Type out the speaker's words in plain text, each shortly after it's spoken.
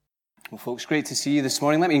Well, folks, great to see you this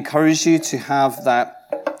morning. Let me encourage you to have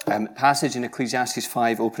that passage in Ecclesiastes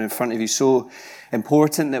 5 open in front of you. So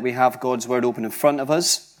important that we have God's word open in front of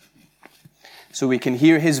us so we can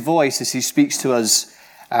hear his voice as he speaks to us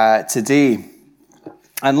today.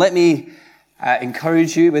 And let me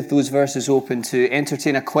encourage you with those verses open to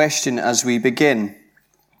entertain a question as we begin.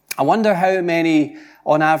 I wonder how many,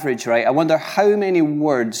 on average, right, I wonder how many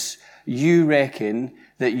words you reckon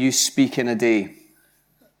that you speak in a day.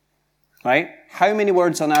 Right? How many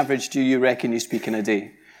words on average do you reckon you speak in a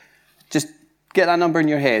day? Just get that number in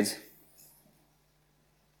your head.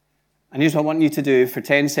 And here's what I want you to do for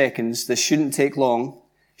 10 seconds. This shouldn't take long.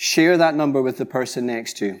 Share that number with the person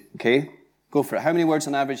next to you. Okay? Go for it. How many words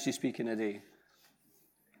on average do you speak in a day?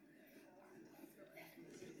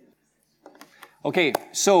 Okay,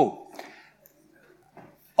 so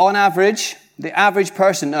on average, the average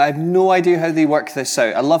person, I have no idea how they work this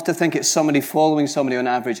out. I love to think it's somebody following somebody on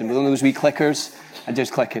average, and with one of those wee clickers and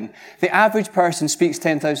just clicking. The average person speaks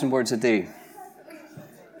 10,000 words a day.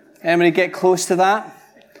 Anybody get close to that?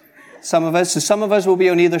 Some of us. So some of us will be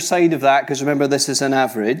on either side of that, because remember, this is an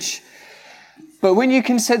average. But when you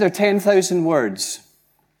consider 10,000 words,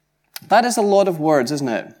 that is a lot of words, isn't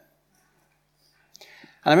it?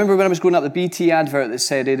 And I remember when I was growing up, the BT advert that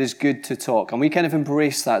said, it is good to talk. And we kind of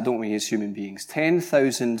embrace that, don't we, as human beings?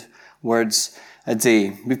 10,000 words a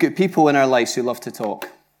day. We've got people in our lives who love to talk.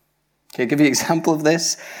 Okay, I'll give you an example of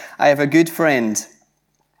this. I have a good friend,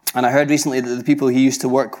 and I heard recently that the people he used to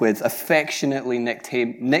work with affectionately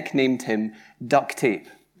nicknamed him Duct Tape.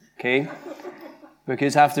 Okay?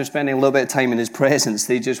 Because after spending a little bit of time in his presence,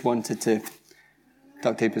 they just wanted to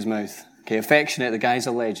duct tape his mouth. Okay, affectionate, the guy's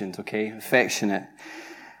a legend, okay? Affectionate.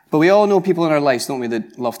 But we all know people in our lives, don't we,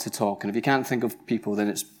 that love to talk. And if you can't think of people, then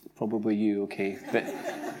it's probably you, okay? But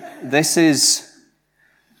this is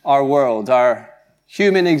our world, our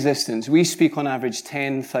human existence. We speak on average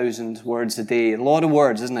 10,000 words a day. A lot of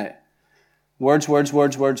words, isn't it? Words, words,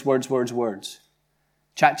 words, words, words, words, words.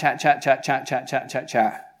 Chat, chat, chat, chat, chat, chat, chat, chat,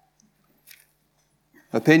 chat.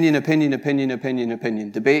 Opinion, opinion, opinion, opinion,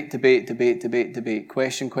 opinion. Debate, debate, debate, debate, debate.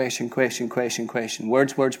 Question, question, question, question, question.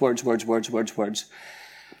 Words, words, words, words, words, words, words.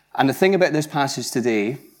 And the thing about this passage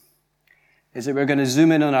today is that we're going to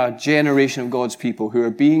zoom in on a generation of God's people who are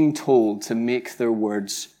being told to make their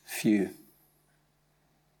words few.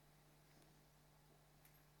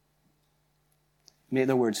 Make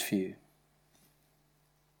their words few.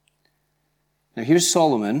 Now here's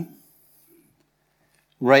Solomon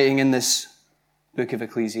writing in this book of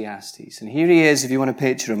Ecclesiastes. And here he is, if you want to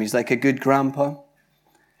picture him. He's like a good grandpa.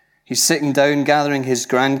 He's sitting down, gathering his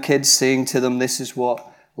grandkids, saying to them, this is what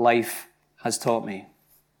life has taught me.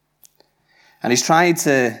 And he's tried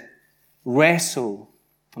to wrestle,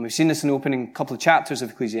 and we've seen this in the opening couple of chapters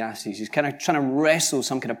of Ecclesiastes. He's kind of trying to wrestle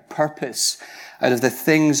some kind of purpose out of the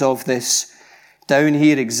things of this down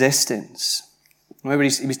here existence. Remember,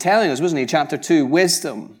 he was telling us, wasn't he, chapter 2,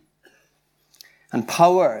 wisdom and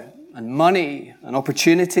power and money and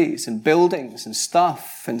opportunities and buildings and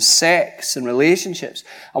stuff and sex and relationships.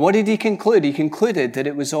 And what did he conclude? He concluded that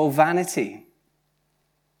it was all vanity.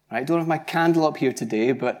 Right? I don't have my candle up here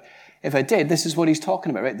today, but if I did, this is what he's talking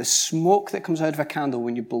about, right? The smoke that comes out of a candle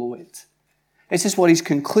when you blow it. This is what he's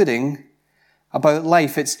concluding about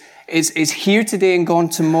life. It's here today and gone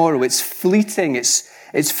tomorrow. It's fleeting.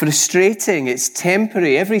 It's frustrating. It's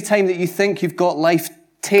temporary. Every time that you think you've got life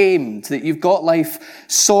tamed, that you've got life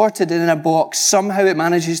sorted in a box, somehow it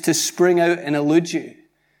manages to spring out and elude you.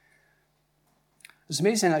 It's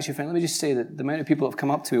amazing, actually, friend. Let me just say that the amount of people have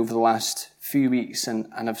come up to me over the last few weeks and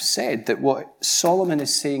have said that what Solomon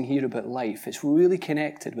is saying here about life is really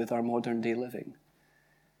connected with our modern day living.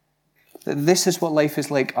 That this is what life is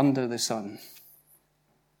like under the sun.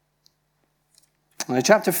 And in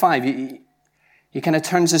chapter 5, he kind of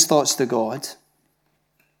turns his thoughts to God.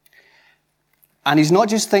 And he's not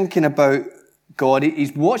just thinking about God,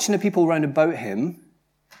 he's watching the people around about him,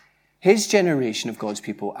 his generation of God's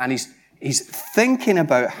people, and he's thinking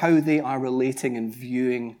about how they are relating and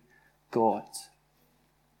viewing God.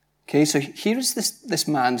 Okay, so here's this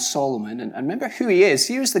man, Solomon, and remember who he is.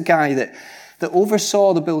 Here's the guy that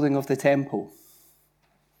oversaw the building of the temple.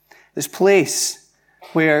 This place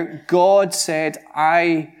where God said,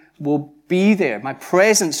 I will be there. My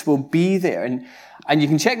presence will be there. And you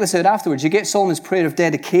can check this out afterwards. You get Solomon's prayer of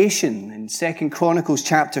dedication in 2 Chronicles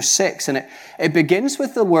chapter 6. And it begins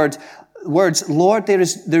with the words, Lord,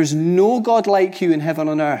 there's no God like you in heaven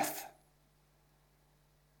on earth.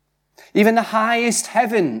 Even the highest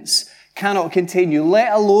heavens cannot contain you,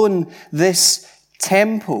 let alone this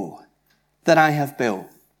temple that I have built.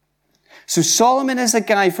 So Solomon is a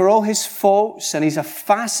guy, for all his faults, and he's a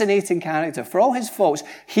fascinating character. For all his faults,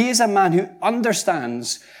 he is a man who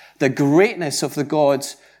understands the greatness of the God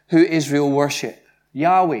who Israel worship,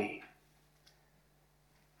 Yahweh.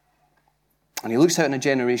 And he looks out on a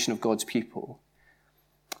generation of God's people,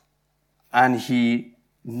 and he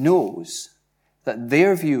knows that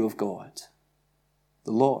their view of God,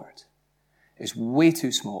 the Lord, is way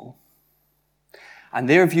too small, and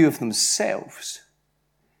their view of themselves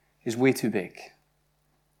is way too big.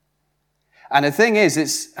 And the thing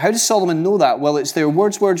is, how does Solomon know that? Well, it's their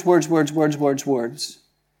words. They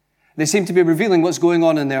seem to be revealing what's going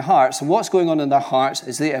on in their hearts. And what's going on in their hearts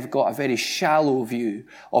is they have got a very shallow view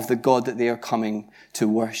of the God that they are coming to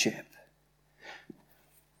worship.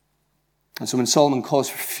 And so when Solomon calls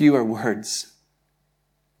for fewer words,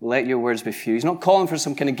 let your words be few, he's not calling for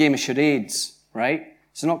some kind of game of charades, right?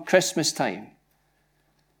 It's not Christmas time.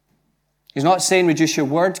 He's not saying reduce your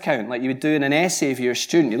word count like you would do in an essay if you're a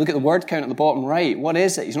student. You look at the word count at the bottom right. What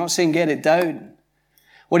is it? He's not saying get it down.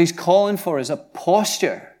 What he's calling for is a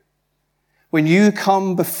posture. When you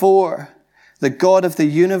come before the God of the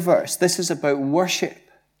universe, this is about worship.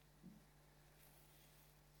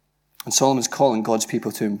 And Solomon's calling God's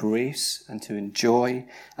people to embrace and to enjoy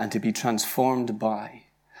and to be transformed by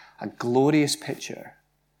a glorious picture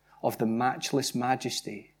of the matchless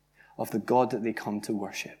majesty of the God that they come to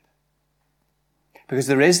worship. Because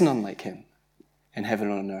there is none like him in heaven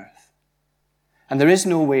or on earth. And there is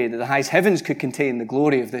no way that the highest heavens could contain the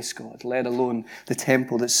glory of this God, let alone the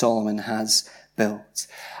temple that Solomon has built.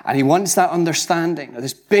 And he wants that understanding,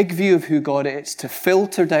 this big view of who God is, to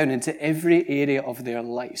filter down into every area of their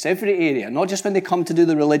lives. Every area, not just when they come to do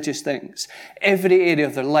the religious things. Every area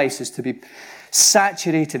of their lives is to be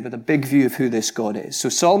saturated with a big view of who this God is. So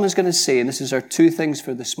Solomon's going to say, and this is our two things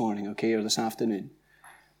for this morning, okay, or this afternoon.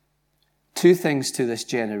 Two things to this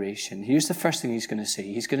generation. Here's the first thing he's going to say.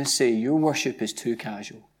 He's going to say, your worship is too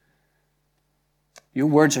casual. Your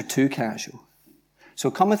words are too casual. So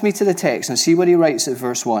come with me to the text and see what he writes at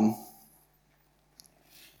verse 1.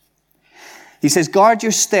 He says, guard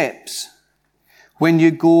your steps when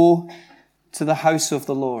you go to the house of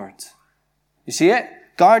the Lord. You see it?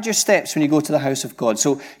 Guard your steps when you go to the house of God.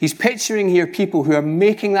 So he's picturing here people who are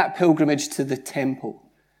making that pilgrimage to the temple.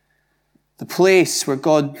 The place where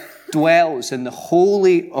God dwells in the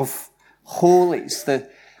Holy of Holies. The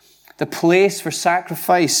place for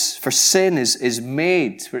sacrifice for sin is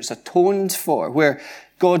made, where it's atoned for, where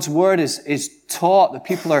God's word is taught. The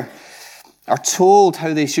people are told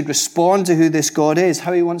how they should respond to who this God is,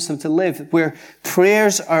 how he wants them to live, where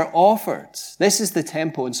prayers are offered. This is the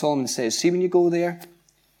temple, and Solomon says, see when you go there,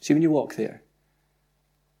 see when you walk there.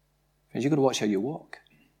 Because you've got to watch how you walk.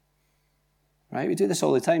 Right? We do this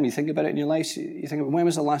all the time. You think about it in your life. You think, when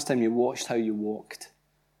was the last time you watched how you walked?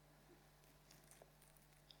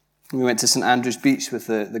 We went to St. Andrew's Beach with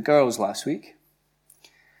the girls last week.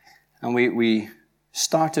 And we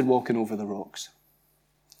started walking over the rocks.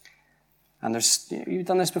 And you've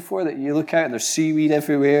done this before, that you look out and there's seaweed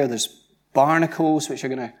everywhere. There's barnacles which are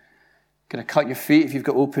going to cut your feet if you've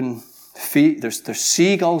got open feet. There's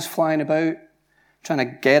seagulls flying about, trying to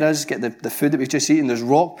get the food that we've just eaten. There's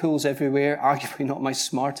rock pools everywhere. Arguably not my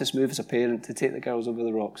smartest move as a parent to take the girls over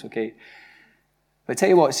the rocks, okay? But I tell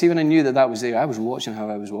you what, see, when I knew that was there, I was watching how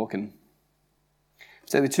I was walking.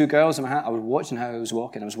 So the two girls in my hand, I was watching how I was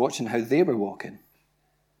walking. I was watching how they were walking.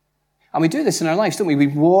 And we do this in our lives, don't we? We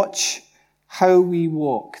watch how we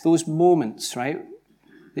walk. Those moments, right,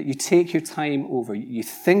 that you take your time over. You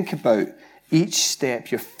think about each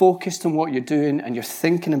step. You're focused on what you're doing, and you're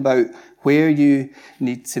thinking about where you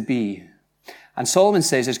need to be. And Solomon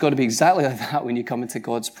says it's got to be exactly like that when you come into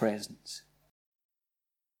God's presence.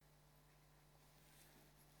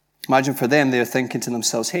 Imagine for them, they're thinking to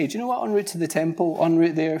themselves, hey, do you know what, en route to the temple, en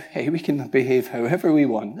route there, hey, we can behave however we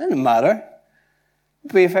want. It doesn't matter.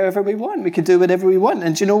 Behave however we want. We can do whatever we want.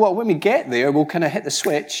 And do you know what, when we get there, we'll kind of hit the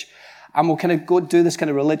switch, and we'll kind of go do this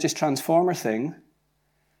kind of religious transformer thing,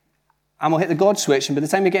 and we'll hit the God switch, and by the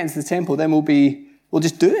time we get into the temple, then we'll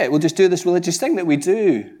just do it. We'll just do this religious thing that we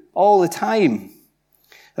do all the time.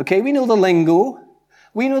 Okay, we know the lingo.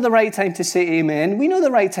 We know the right time to say amen. We know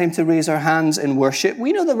the right time to raise our hands in worship.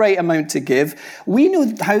 We know the right amount to give. We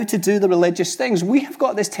know how to do the religious things. We have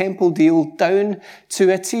got this temple deal down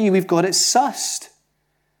to a T. We've got it sussed.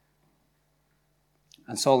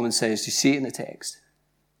 And Solomon says, you see it in the text.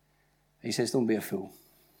 He says, don't be a fool.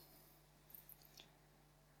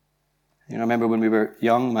 You know, I remember when we were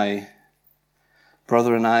young, my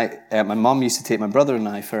brother and I, my mum used to take my brother and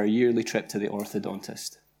I for a yearly trip to the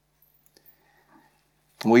orthodontist.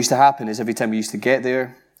 And what used to happen is every time we used to get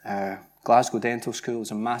there, Glasgow Dental School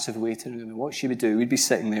was a massive waiting room. And what she would do, we'd be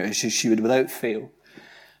sitting there, and she would, without fail,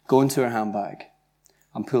 go into her handbag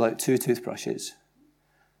and pull out 2 toothbrushes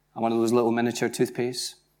and one of those little miniature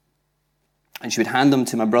toothpastes. And she would hand them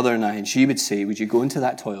to my brother and I, and she would say, would you go into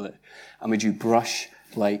that toilet and would you brush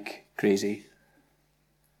like crazy?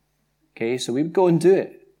 Okay, so we would go and do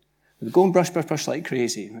it. We would go and brush like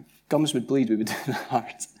crazy. My gums would bleed, we would do it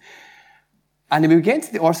hard. And then we would get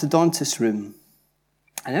into the orthodontist room.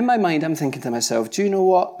 And in my mind, I'm thinking to myself, do you know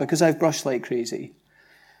what? Because I've brushed like crazy,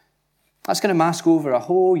 that's going to mask over a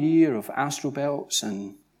whole year of Astro Belts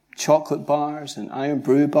and chocolate bars and Iron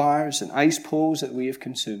Brew bars and ice poles that we have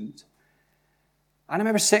consumed. And I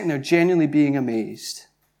remember sitting there genuinely being amazed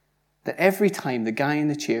that every time the guy in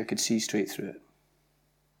the chair could see straight through it.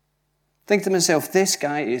 Think to myself, this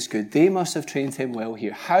guy is good. They must have trained him well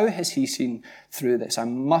here. How has he seen through this? I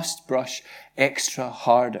must brush extra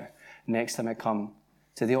harder next time I come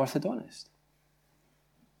to the orthodontist.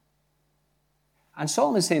 And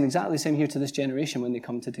Solomon's saying exactly the same here to this generation when they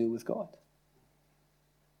come to deal with God.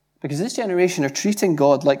 Because this generation are treating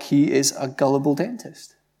God like he is a gullible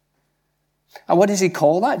dentist. And what does he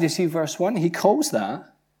call that? Do you see verse 1? He calls that,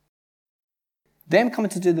 them coming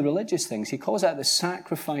to do the religious things, he calls that the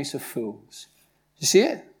sacrifice of fools. Do you see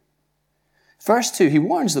it? Verse 2, he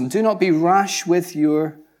warns them, do not be rash with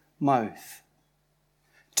your mouth.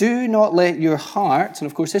 Do not let your heart, and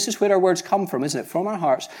of course this is where our words come from, isn't it? From our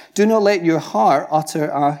hearts. Do not let your heart utter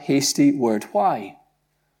a hasty word. Why?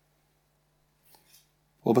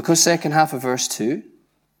 Well, because second half of verse 2,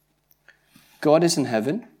 God is in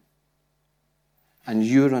heaven and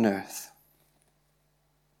you're on earth.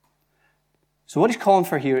 So what he's calling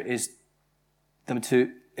for here is them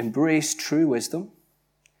to embrace true wisdom.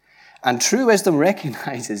 And true wisdom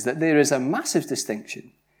recognizes that there is a massive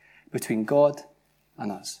distinction between God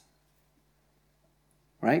and us.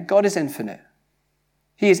 Right? God is infinite.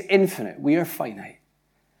 He is infinite. We are finite.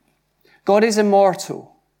 God is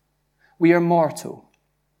immortal. We are mortal.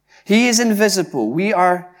 He is invisible. We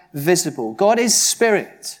are visible. God is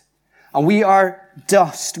spirit. And we are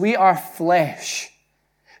dust. We are flesh.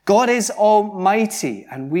 God is almighty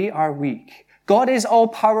and we are weak. God is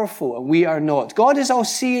all-powerful and we are not. God is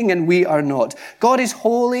all-seeing and we are not. God is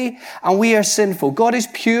holy and we are sinful. God is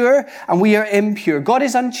pure and we are impure. God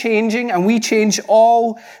is unchanging and we change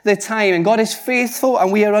all the time. And God is faithful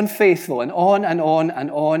and we are unfaithful. And on and on and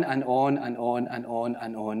on and on and on and on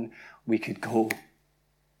and on we could go.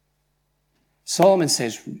 Solomon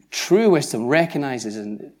says true wisdom recognizes,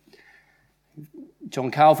 and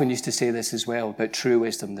John Calvin used to say this as well about true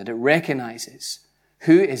wisdom, that it recognizes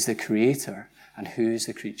who is the creator and who is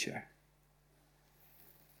the creature.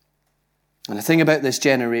 And the thing about this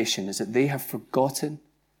generation is that they have forgotten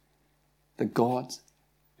the God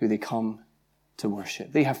who they come to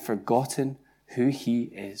worship. They have forgotten who he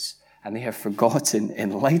is. And they have forgotten,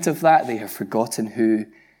 in light of that, they have forgotten who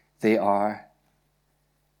they are.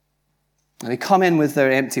 And they come in with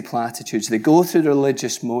their empty platitudes. They go through the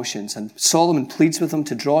religious motions. And Solomon pleads with them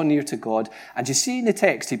to draw near to God. And you see in the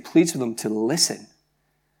text, he pleads with them to listen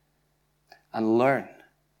and learn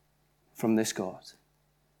from this God.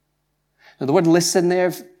 Now, the word listen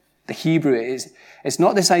there, the Hebrew, it's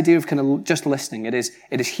not this idea of kind of just listening. It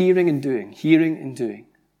is hearing and doing,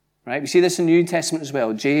 right? We see this in the New Testament as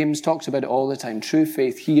well. James talks about it all the time. True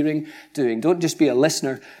faith, hearing, doing. Don't just be a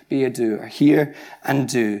listener, be a doer. Hear and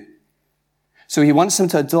do. So he wants them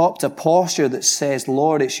to adopt a posture that says,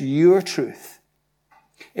 Lord, it's your truth.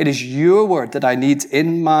 It is your word that I need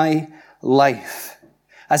in my life.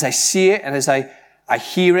 As I see it and as I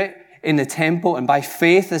hear it in the temple, and by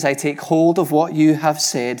faith as I take hold of what you have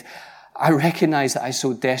said, I recognize that I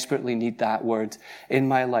so desperately need that word in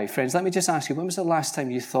my life. Friends, let me just ask you, when was the last time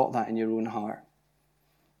you thought that in your own heart?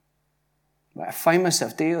 I find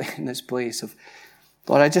myself daily in this place of,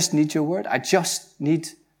 Lord, I just need your word. I just need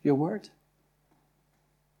your word.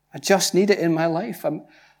 I just need it in my life.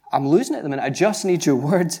 I'm losing it at the minute. I just need your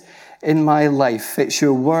word in my life. It's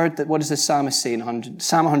your word that, what does the psalmist say in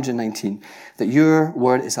Psalm 119? That your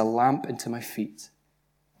word is a lamp unto my feet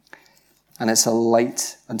and it's a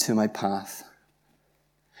light unto my path.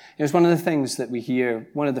 It's one of the things that we hear,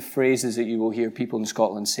 one of the phrases that you will hear people in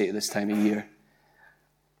Scotland say at this time of year.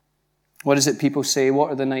 What is it people say?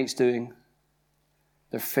 What are the nights doing?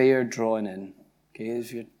 They're fair drawing in. Okay,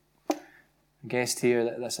 if you're a guest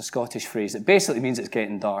here, that's a Scottish phrase. It basically means it's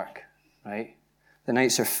getting dark, right? The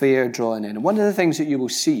nights are fair drawing in. And one of the things that you will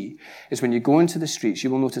see is when you go into the streets,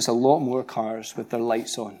 you will notice a lot more cars with their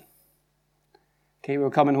lights on. Okay, we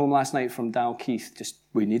were coming home last night from Dalkeith.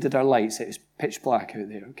 We needed our lights. It was pitch black out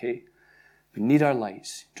there, okay? We need our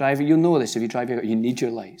lights. Driver, you'll know this if you drive your car. You need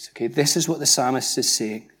your lights. Okay, this is what the psalmist is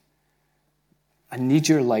saying. I need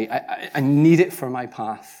your light. I need it for my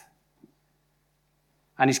path.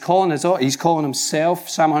 And he's calling himself,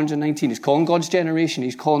 Psalm 119, he's calling God's generation,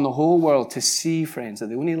 he's calling the whole world to see, friends, that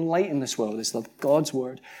the only light in this world is God's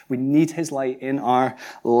word. We need his light in our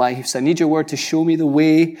lives. I need your word to show me the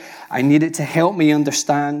way. I need it to help me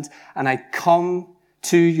understand. And I come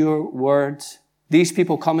to your word. These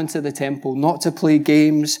people come into the temple not to play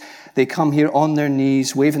games. They come here on their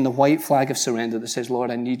knees, waving the white flag of surrender that says,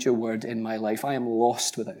 Lord, I need your word in my life. I am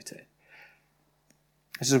lost without it.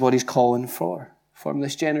 This is what he's calling for from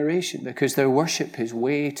this generation, because their worship is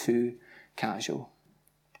way too casual.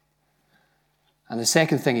 And the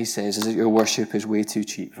second thing he says is that your worship is way too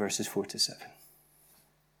cheap, verses 4-7.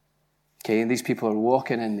 Okay, and these people are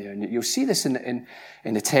walking in there, and you'll see this in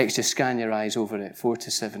the text, just scan your eyes over it,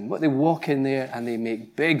 4-7. But they walk in there and they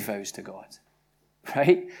make big vows to God,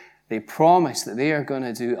 right? They promise that they are going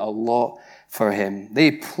to do a lot for him.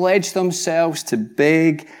 They pledge themselves to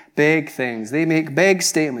big things. They make big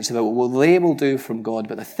statements about what they will do from God.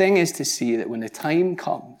 But the thing is to see that when the time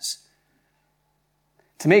comes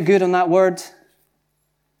to make good on that word,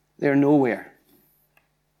 they're nowhere.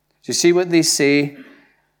 Do you see what they say?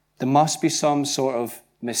 There must be some sort of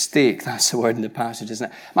mistake. That's the word in the passage,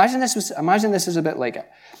 isn't it? Imagine this is a bit like,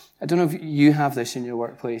 I don't know if you have this in your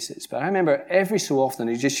workplaces, but I remember every so often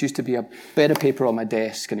there just used to be a bit of paper on my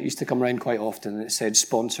desk, and it used to come around quite often, and it said,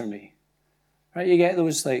 sponsor me. Right? You get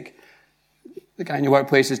those, like, the guy in your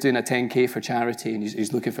workplace is doing a 10K for charity, and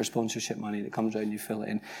he's looking for sponsorship money that comes around and you fill it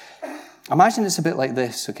in. Imagine it's a bit like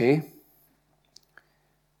this, okay?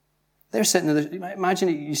 They're sitting there, imagine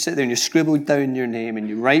you sit there and you scribble down your name and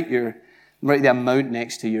you write the amount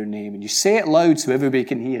next to your name and you say it loud so everybody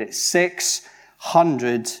can hear it.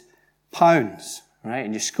 £600, right?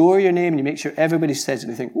 And you score your name and you make sure everybody says it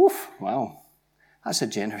and you think, oof, wow, that's a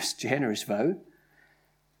generous vow.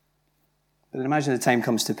 But then imagine the time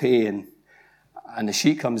comes to pay and the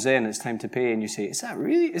sheet comes in and it's time to pay and you say, is that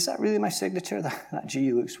really my signature? That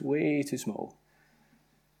G looks way too small.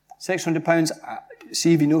 £600,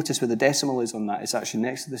 see if you notice where the decimal is on that, it's actually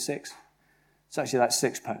next to the 6. It's actually that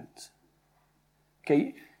 £6.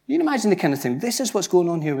 Okay, you can imagine the kind of thing. This is what's going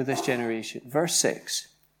on here with this generation. Verse 6.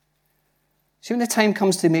 See, when the time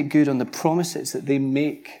comes to make good on the promises that they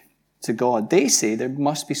make to God, they say there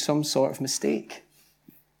must be some sort of mistake.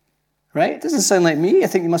 Right? It doesn't sound like me. I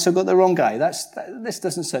think you must have got the wrong guy. This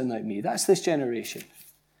doesn't sound like me. That's this generation.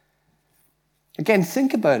 Again,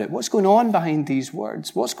 think about it. What's going on behind these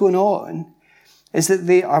words? What's going on is that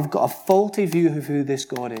they have got a faulty view of who this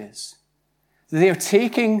God is. They are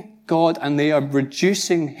taking God and they are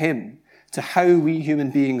reducing him to how we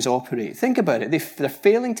human beings operate. Think about it. They're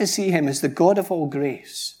failing to see him as the God of all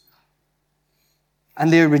grace.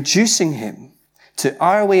 And they're reducing him to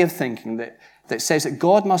our way of thinking that says that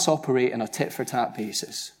God must operate on a tit-for-tat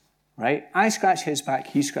basis, right? I scratch his back,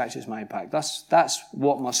 he scratches my back. That's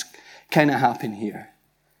what must kind of happen here.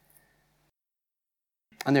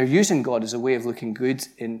 And they're using God as a way of looking good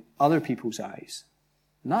in other people's eyes.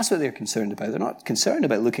 And that's what they're concerned about. They're not concerned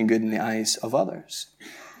about looking good in the eyes of others.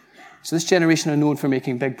 So this generation are known for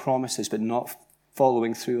making big promises, but not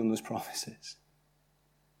following through on those promises.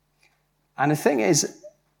 And the thing is,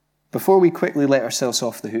 before we quickly let ourselves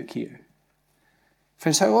off the hook here,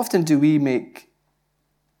 friends, how often do we make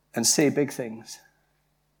and say big things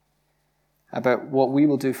about what we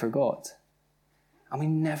will do for God, and we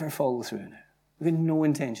never follow through on it? We have no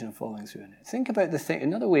intention of following through on it. Think about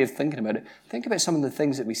another way of thinking about it, think about some of the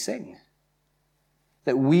things that we sing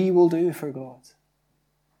that we will do for God.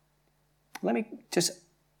 Let me just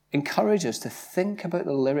encourage us to think about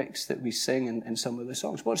the lyrics that we sing in some of the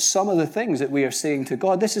songs. What are some of the things that we are saying to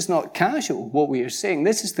God? This is not casual, what we are saying.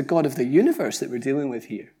 This is the God of the universe that we're dealing with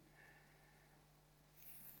here.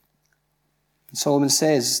 And Solomon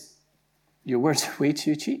says, your words are way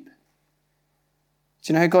too cheap.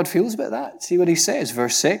 Do you know how God feels about that? See what he says,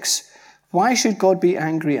 verse 6. Why should God be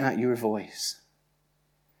angry at your voice?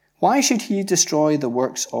 Why should he destroy the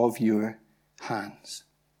works of your hands?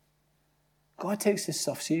 God takes this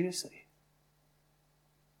stuff seriously.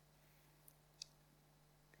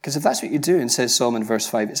 Because if that's what you're doing, says Solomon, verse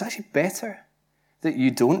 5, it's actually better that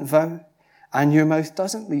you don't vow and your mouth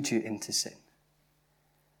doesn't lead you into sin.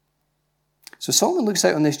 So Solomon looks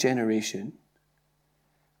out on this generation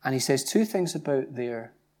and he says two things about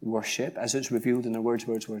their worship as it's revealed in their words.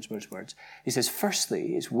 He says,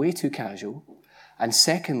 firstly, it's way too casual, and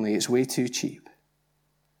secondly, it's way too cheap.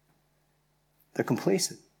 They're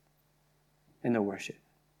complacent in their worship.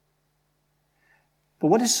 But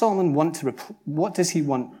what does Solomon want what does he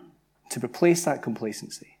want to replace that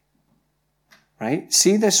complacency. Right?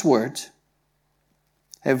 See this word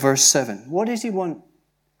at verse 7. What does he want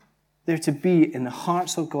there to be in the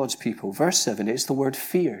hearts of God's people? Verse 7, it's the word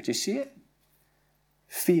fear. Do you see it?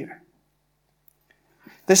 Fear.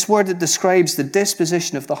 This word that describes the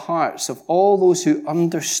disposition of the hearts of all those who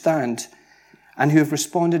understand and who have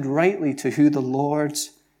responded rightly to who the Lord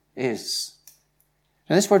is.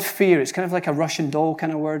 Now this word fear, it's kind of like a Russian doll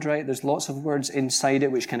kind of word, right? There's lots of words inside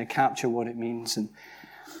it which kind of capture what it means. And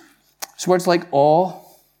it's words like awe.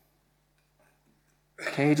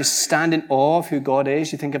 Okay, just stand in awe of who God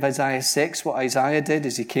is. You think of Isaiah 6, what Isaiah did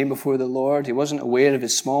as he came before the Lord. He wasn't aware of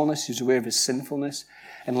his smallness, he was aware of his sinfulness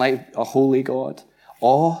in light of a holy God.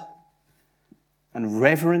 Awe and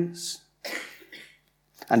reverence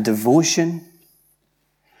and devotion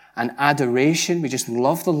and adoration. We just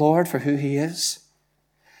love the Lord for who he is.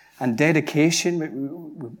 And dedication.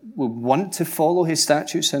 We want to follow his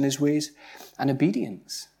statutes and his ways. And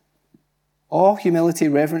obedience. Awe, humility,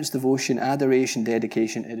 reverence, devotion, adoration,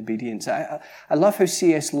 dedication, and obedience. I love how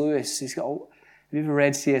C.S. Lewis, have you ever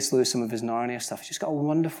read C.S. Lewis, some of his Narnia stuff? He's just got a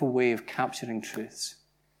wonderful way of capturing truths.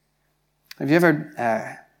 Have you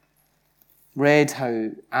ever read how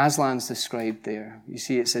Aslan's described there? You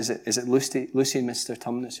see, it says, is it Lucy and Mr.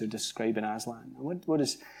 Tumnus who are describing Aslan?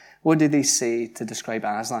 What did they say to describe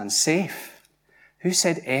Aslan? Safe. Who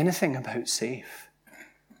said anything about safe?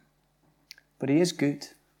 But he is good.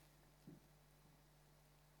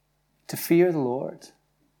 To fear the Lord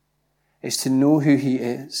is to know who he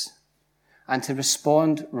is and to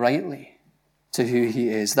respond rightly to who he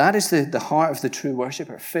is. That is the heart of the true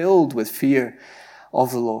worshipper, filled with fear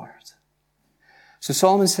of the Lord. So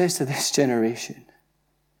Solomon says to this generation,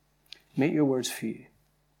 make your words few.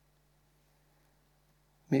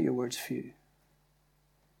 Make your words few.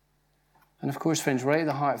 And of course, friends, right at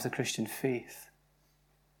the heart of the Christian faith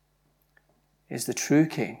is the true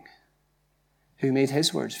King who made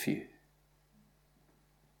his words few.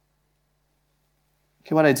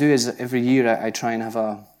 Okay, what I do is every year I try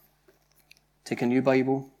and take a new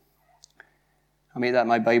Bible. I make that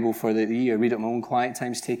my Bible for the year. Read it in my own quiet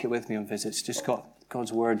times, take it with me on visits. Just got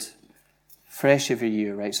God's Word fresh every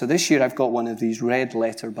year, right? So this year I've got one of these red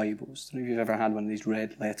letter Bibles. I don't know if you've ever had one of these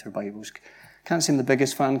red letter Bibles. Can't say I'm the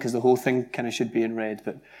biggest fan because the whole thing kind of should be in red,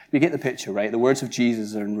 but you get the picture, right? The words of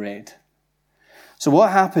Jesus are in red. So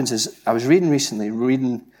what happens is, I was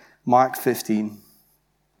reading Mark 15.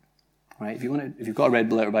 Right? If you've got a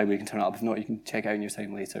red letter Bible, you can turn it up. If not, you can check it out in your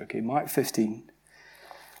time later. Okay, Mark 15.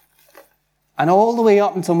 And all the way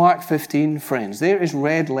up until Mark 15, friends, there is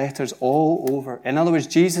red letters all over. In other words,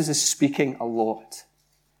 Jesus is speaking a lot.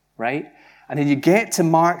 Right? And then you get to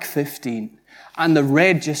Mark 15, and the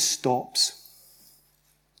red just stops.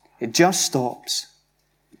 It just stops.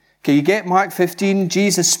 Okay, you get Mark 15,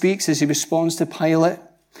 Jesus speaks as he responds to Pilate.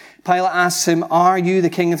 Pilate asks him, are you the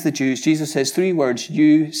king of the Jews? Jesus says 3 words,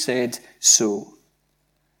 you said so.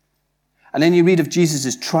 And then you read of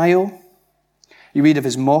Jesus' trial. You read of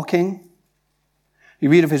his mocking.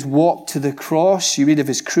 You read of his walk to the cross. You read of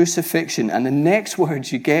his crucifixion. And the next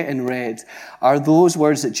words you get in red are those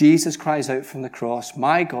words that Jesus cries out from the cross.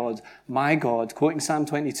 My God, quoting Psalm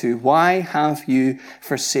 22, why have you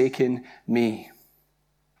forsaken me?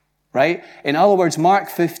 Right? In other words, Mark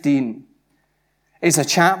 15 is a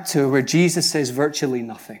chapter where Jesus says virtually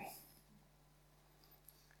nothing.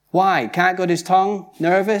 Why? Cat got his tongue?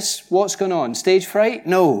 Nervous? What's going on? Stage fright?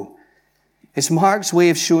 No. It's Mark's way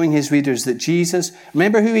of showing his readers that Jesus,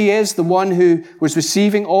 remember who he is, the one who was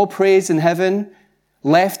receiving all praise in heaven,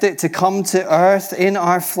 left it to come to earth in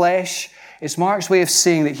our flesh. It's Mark's way of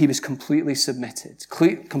saying that he was completely submitted,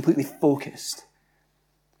 completely focused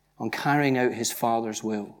on carrying out his Father's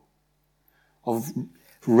will of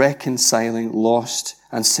reconciling lost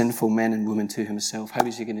and sinful men and women to himself. How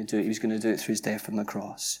was he going to do it? He was going to do it through his death on the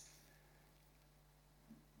cross.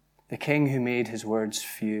 The King who made his words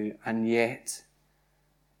few, and yet,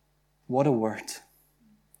 what a word.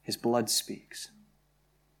 His blood speaks.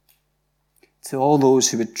 To all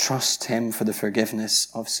those who would trust him for the forgiveness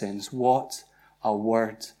of sins, what a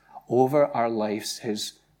word. Over our lives,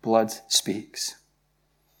 his blood speaks.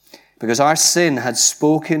 Because our sin had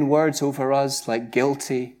spoken words over us like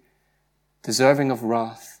guilty, deserving of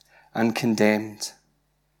wrath, and condemned.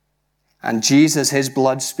 And Jesus, his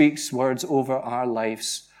blood speaks words over our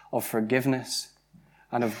lives of forgiveness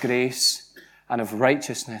and of grace and of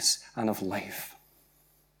righteousness and of life.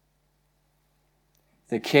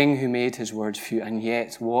 The King who made his words few, and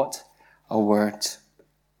yet what a word.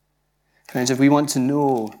 Friends, if we want to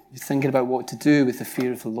know, you're thinking about what to do with the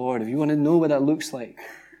fear of the Lord, if you want to know what that looks like,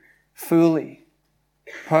 fully,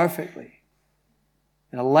 perfectly,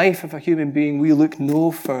 In the life of a human being, we look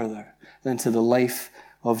no further than to the life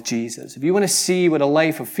of Jesus. If you want to see what a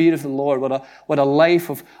life of fear of the Lord, what a life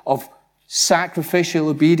of sacrificial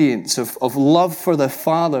obedience, of love for the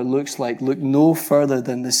Father looks like, look no further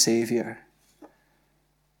than the Savior.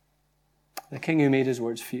 The King who made his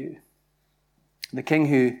words few. The King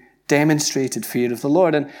who demonstrated fear of the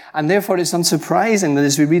Lord. And therefore it's unsurprising that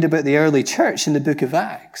as we read about the early church in the book of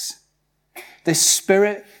Acts, this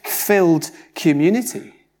Spirit-filled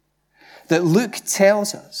community, that Luke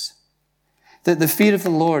tells us that the fear of the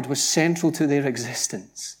Lord was central to their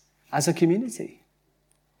existence as a community.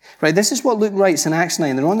 Right, this is what Luke writes in Acts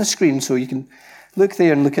 9. They're on the screen, so you can look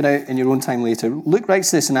there and look it out in your own time later. Luke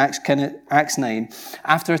writes this in Acts 9,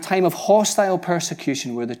 after a time of hostile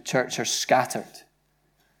persecution where the church are scattered.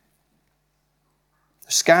 They're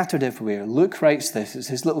scattered everywhere. Luke writes this. It's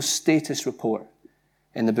his little status report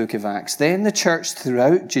in the book of Acts. Then the church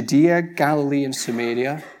throughout Judea, Galilee, and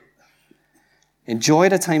Samaria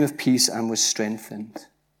enjoyed a time of peace and was strengthened.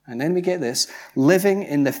 And then we get this, living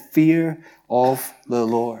in the fear of the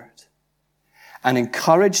Lord. And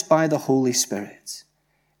encouraged by the Holy Spirit,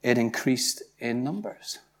 it increased in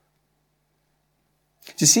numbers.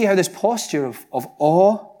 Do you see how this posture of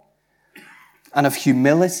awe and of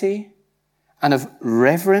humility and of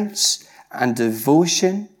reverence and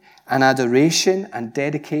devotion and adoration and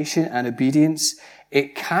dedication and obedience,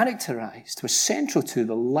 it characterized, was central to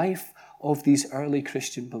the life of these early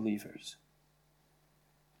Christian believers?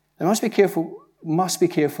 They must be careful at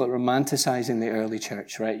romanticizing the early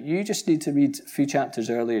church, right? You just need to read a few chapters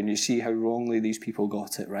earlier and you see how wrongly these people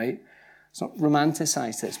got it, right? It's not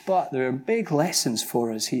romanticize this, but there are big lessons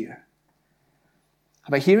for us here.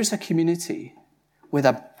 But here is a community with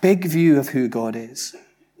a big view of who God is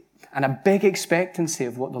and a big expectancy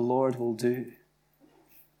of what the Lord will do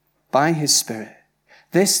by his Spirit.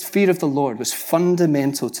 This fear of the Lord was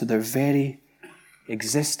fundamental to their very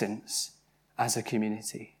existence as a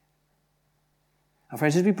community. And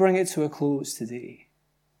friends, as we bring it to a close today,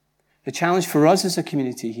 the challenge for us as a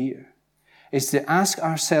community here is to ask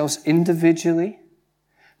ourselves individually,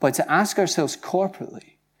 but to ask ourselves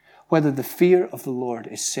corporately, whether the fear of the Lord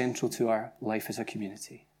is central to our life as a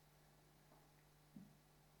community.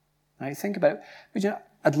 Now, think about it.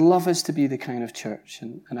 I'd love us to be the kind of church,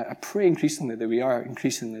 and I pray increasingly that we are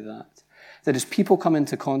increasingly that as people come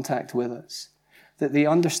into contact with us, that they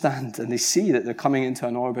understand and they see that they're coming into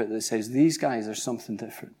an orbit that says, these guys are something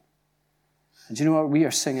different. And do you know what? We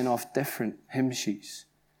are singing off different hymn sheets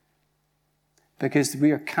because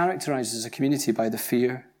we are characterized as a community by the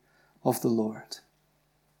fear of the Lord.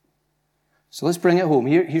 So let's bring it home.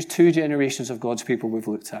 Here's 2 generations of God's people we've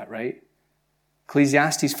looked at, right?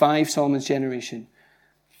 Ecclesiastes 5, Solomon's generation,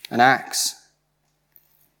 and Acts,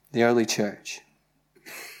 the early church.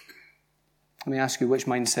 Let me ask you, which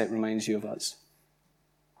mindset reminds you of us?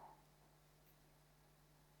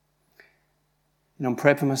 I'm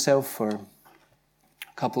prepping myself for a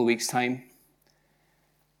couple of weeks' time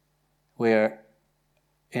where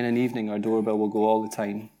in an evening our doorbell will go all the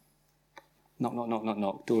time. Knock, knock, knock, knock,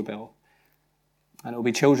 knock, doorbell. And it'll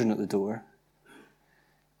be children at the door.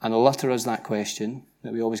 And they'll utter us that question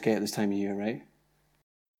that we always get at this time of year, right?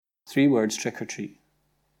 3 words, trick or treat.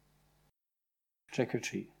 Trick or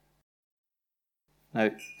treat.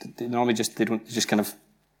 Now, they normally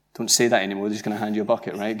don't say that anymore. They're just going to hand you a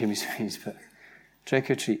bucket, right? Give me space, but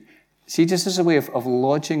trick or treat. See, just as a way of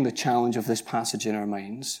lodging the challenge of this passage in our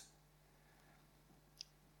minds,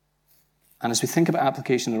 and as we think about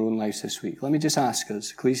application in our own lives this week, let me just ask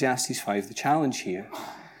us, Ecclesiastes 5, the challenge here,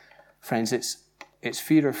 friends, it's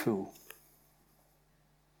fear or fool.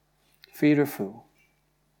 Fear or fool.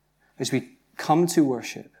 As we come to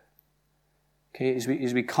worship, okay, as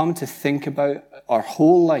we come to think about our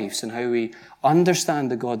whole lives and how we understand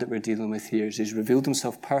the God that we're dealing with here, as he's revealed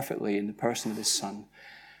himself perfectly in the person of his Son.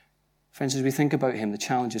 Friends, as we think about him, the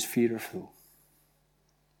challenge is fear or fool.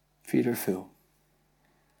 Fear or fool.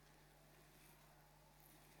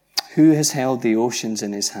 Who has held the oceans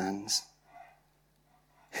in his hands?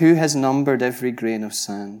 Who has numbered every grain of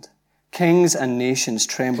sand? Kings and nations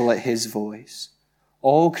tremble at his voice.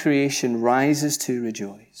 All creation rises to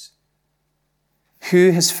rejoice.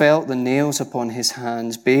 Who has felt the nails upon his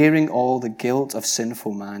hands, bearing all the guilt of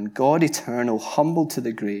sinful man? God eternal, humbled to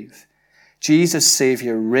the grave. Jesus,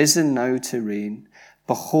 Saviour, risen now to reign.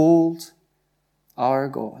 Behold our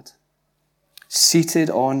God, seated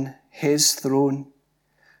on his throne.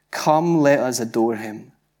 Come, let us adore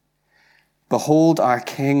him. Behold our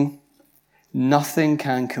King, nothing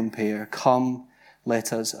can compare. Come,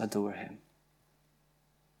 let us adore him.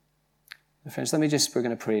 Friends, we're going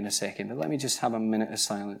to pray in a second, but let me just have a minute of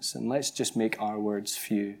silence and let's just make our words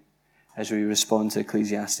few as we respond to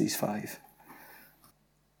Ecclesiastes 5.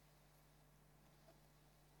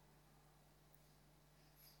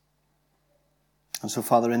 And so,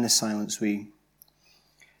 Father, in this silence, we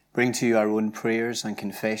bring to you our own prayers and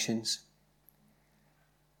confessions.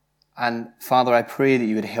 And Father, I pray that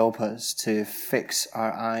you would help us to fix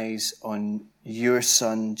our eyes on your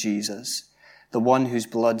Son, Jesus, the one whose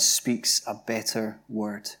blood speaks a better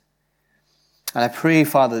word. And I pray,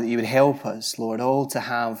 Father, that you would help us, Lord, all to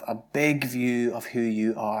have a big view of who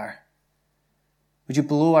you are. Would you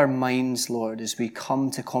blow our minds, Lord, as we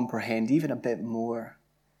come to comprehend even a bit more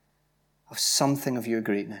of something of your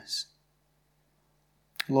greatness.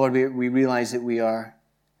 Lord, we realize that we are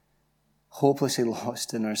hopelessly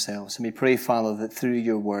lost in ourselves. And we pray, Father, that through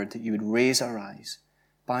your word, that you would raise our eyes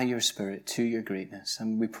by your Spirit to your greatness.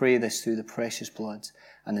 And we pray this through the precious blood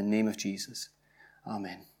and the name of Jesus.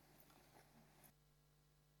 Amen.